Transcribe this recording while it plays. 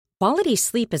Quality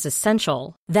sleep is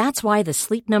essential. That's why the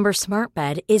Sleep Number Smart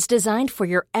Bed is designed for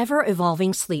your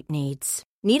ever-evolving sleep needs.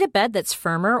 Need a bed that's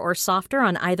firmer or softer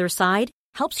on either side?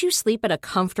 Helps you sleep at a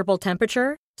comfortable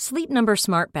temperature? Sleep Number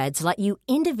Smart Beds let you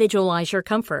individualize your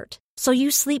comfort, so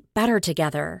you sleep better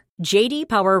together. JD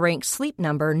Power ranks Sleep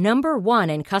Number number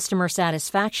 1 in customer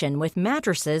satisfaction with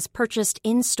mattresses purchased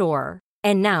in-store.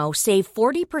 And now save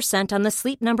 40% on the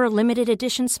Sleep Number Limited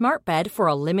Edition Smart Bed for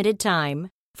a limited time.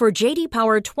 For JD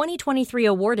Power 2023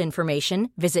 award information,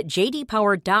 visit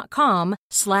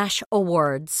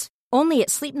jdpower.com/awards. Only at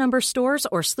Sleep Number stores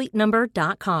or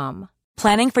sleepnumber.com.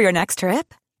 Planning for your next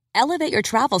trip? Elevate your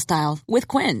travel style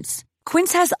with Quince.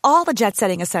 Quince has all the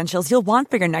jet-setting essentials you'll want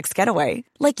for your next getaway,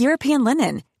 like European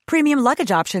linen, premium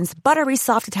luggage options, buttery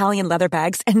soft Italian leather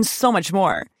bags, and so much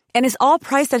more. And is all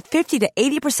priced at 50 to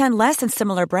 80% less than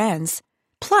similar brands.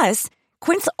 Plus,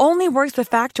 Quince only works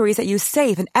with factories that use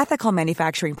safe and ethical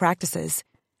manufacturing practices.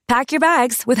 Pack your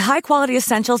bags with high-quality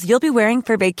essentials you'll be wearing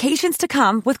for vacations to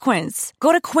come with Quince.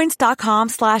 Go to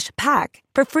quince.com/pack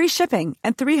for free shipping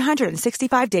and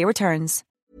 365-day returns.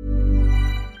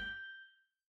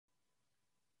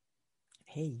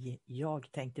 Hej,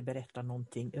 jag tänkte berätta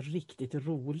någonting riktigt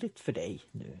roligt för dig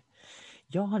nu.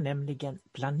 Jag har nämligen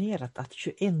planerat att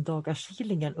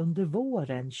 21-dagarshealingen under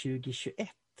våren 2021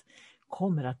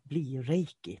 kommer att bli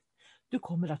reiki. Du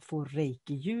kommer att få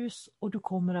reiki-ljus och du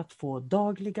kommer att få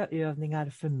dagliga övningar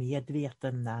för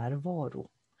medveten närvaro.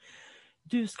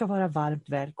 Du ska vara varmt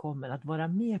välkommen att vara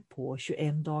med på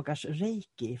 21 dagars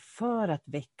reiki för att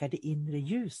väcka det inre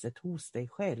ljuset hos dig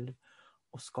själv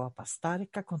och skapa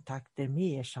starka kontakter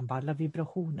med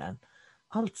Shambhala-vibrationen,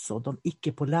 alltså de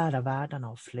icke-polära världarna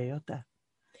av flöde.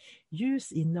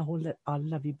 Ljus innehåller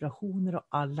alla vibrationer och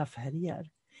alla färger,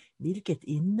 vilket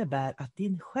innebär att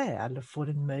din själ får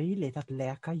en möjlighet att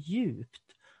läka djupt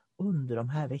under de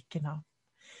här veckorna.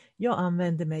 Jag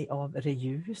använder mig av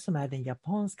Ryu som är den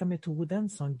japanska metoden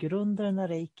som grundaren av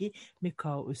reiki,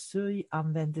 Mikao Usui,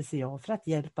 använder sig av för att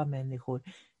hjälpa människor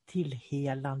till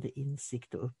helande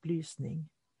insikt och upplysning.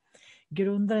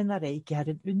 Grundaren av reiki är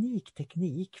en unik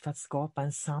teknik för att skapa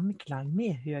en samklang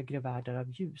med högre världar av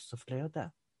ljus och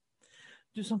flöde.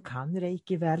 Du som kan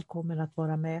reiki är välkommen att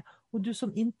vara med och du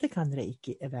som inte kan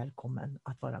reiki är välkommen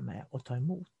att vara med och ta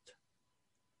emot.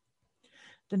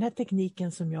 Den här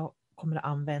tekniken som jag kommer att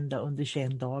använda under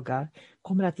 21 dagar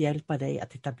kommer att hjälpa dig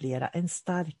att etablera en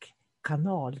stark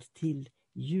kanal till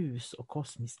ljus och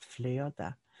kosmiskt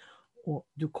flöde. Och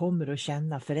du kommer att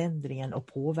känna förändringen och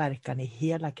påverkan i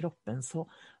hela kroppen,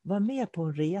 så var med på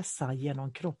en resa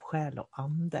genom kropp, själ och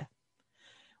ande.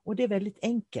 Och det är väldigt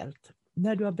enkelt.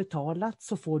 När du har betalat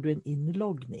så får du en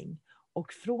inloggning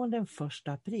och från den 1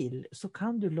 april så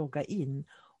kan du logga in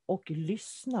och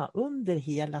lyssna under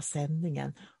hela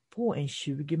sändningen på en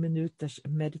 20 minuters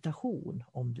meditation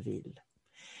om du vill.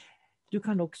 Du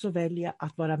kan också välja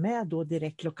att vara med då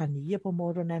direkt klockan 9 på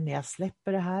morgonen när jag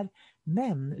släpper det här,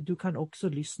 men du kan också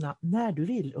lyssna när du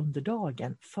vill under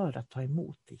dagen för att ta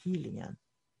emot healingen.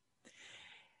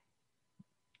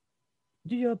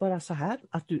 Du gör bara så här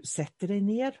att du sätter dig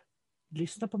ner,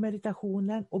 lyssnar på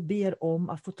meditationen och ber om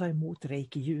att få ta emot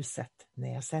reiki-ljuset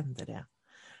när jag sänder det.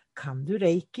 Kan du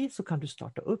reiki så kan du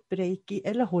starta upp reiki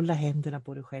eller hålla händerna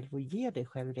på dig själv och ge dig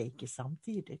själv reiki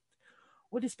samtidigt.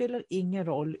 Och det spelar ingen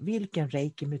roll vilken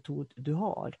reiki-metod du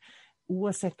har.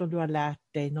 Oavsett om du har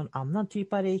lärt dig någon annan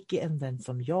typ av reiki än den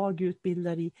som jag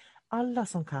utbildar i. Alla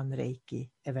som kan reiki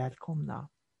är välkomna.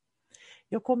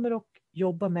 Jag kommer att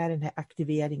jobba med den här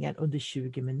aktiveringen under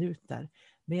 20 minuter.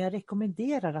 Men jag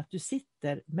rekommenderar att du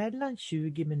sitter mellan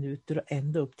 20 minuter och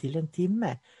ända upp till en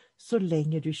timme. Så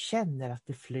länge du känner att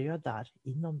det flödar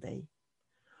inom dig.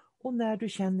 Och när du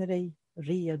känner dig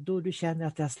redo, du känner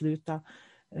att det har slutat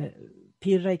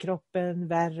pirra i kroppen,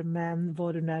 värmen,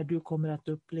 vad det när du kommer att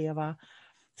uppleva.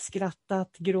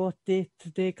 Skrattat, gråtit,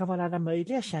 det kan vara alla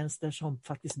möjliga känslor som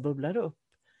faktiskt bubblar upp.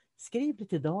 Skriv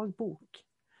lite dagbok.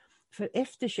 För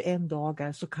efter 21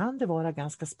 dagar så kan det vara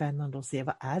ganska spännande att se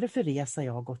vad är det för resa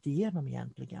jag har gått igenom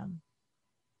egentligen.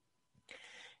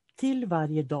 Till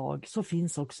varje dag så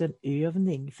finns också en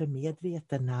övning för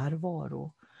medveten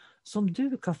närvaro som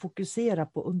du kan fokusera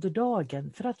på under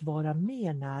dagen för att vara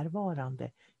mer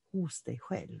närvarande hos dig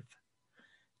själv.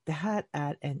 Det här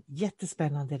är en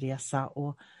jättespännande resa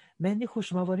och människor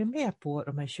som har varit med på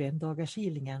de här 21 dagars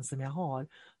healingen som jag har,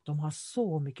 de har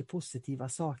så mycket positiva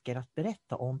saker att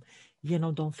berätta om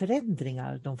genom de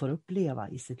förändringar de får uppleva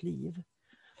i sitt liv.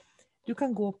 Du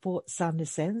kan gå på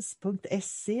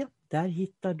sanessence.se, där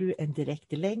hittar du en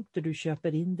direkt länk där du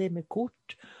köper in dig med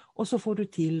kort och så får du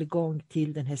tillgång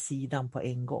till den här sidan på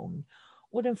en gång.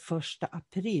 Och den 1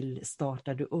 april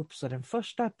startar du upp, så den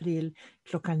 1 april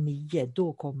klockan 9,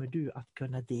 då kommer du att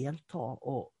kunna delta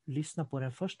och lyssna på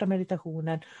den första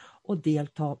meditationen och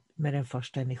delta med den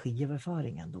första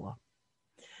energiöverföringen då.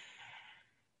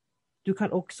 Du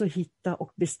kan också hitta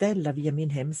och beställa via min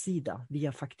hemsida,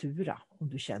 via faktura, om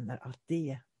du känner att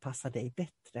det passar dig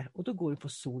bättre. Och då går du på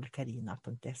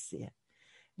solkarina.se.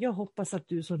 Jag hoppas att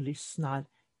du som lyssnar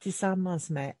tillsammans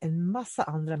med en massa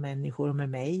andra människor och med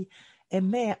mig är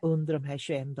med under de här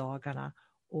 21 dagarna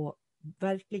och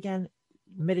verkligen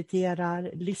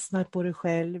mediterar, lyssnar på dig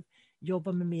själv,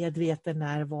 jobbar med medveten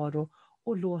närvaro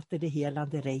och låter det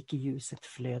helande reiki-ljuset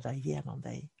flöda igenom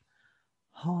dig.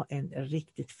 Ha en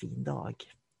riktigt fin dag.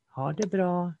 Ha det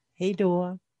bra. Hej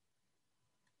då!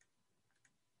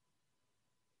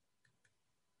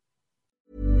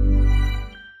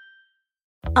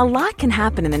 A lot can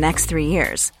happen in the next 3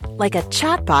 years. Like a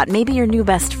chatbot may be your new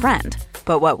best friend.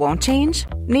 But what won't change?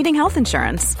 Needing health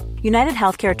insurance. United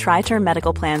Healthcare Tri-Term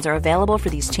Medical Plans are available for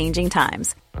these changing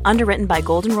times. Underwritten by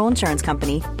Golden Rule Insurance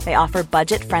Company, they offer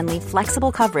budget-friendly,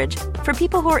 flexible coverage for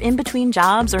people who are in between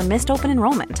jobs or missed open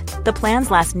enrollment. The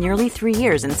plans last nearly 3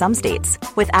 years in some states,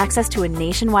 with access to a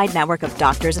nationwide network of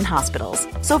doctors and hospitals.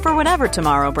 So for whatever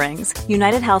tomorrow brings,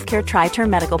 United Healthcare Tri-Term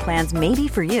Medical Plans may be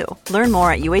for you. Learn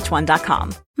more at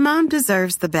uh1.com. Mom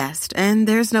deserves the best, and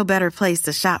there's no better place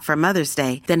to shop for Mother's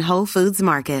Day than Whole Foods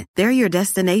Market. They're your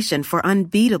destination for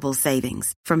unbeatable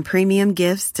savings, from premium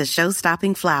gifts to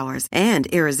show-stopping flowers and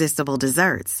irresistible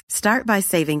desserts. Start by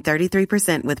saving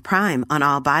 33% with Prime on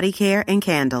all body care and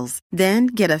candles. Then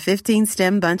get a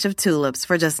 15-stem bunch of tulips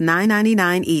for just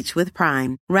 $9.99 each with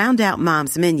Prime. Round out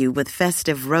Mom's menu with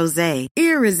festive rosé,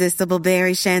 irresistible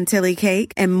berry chantilly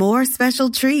cake, and more special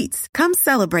treats. Come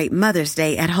celebrate Mother's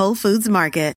Day at Whole Foods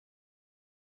Market.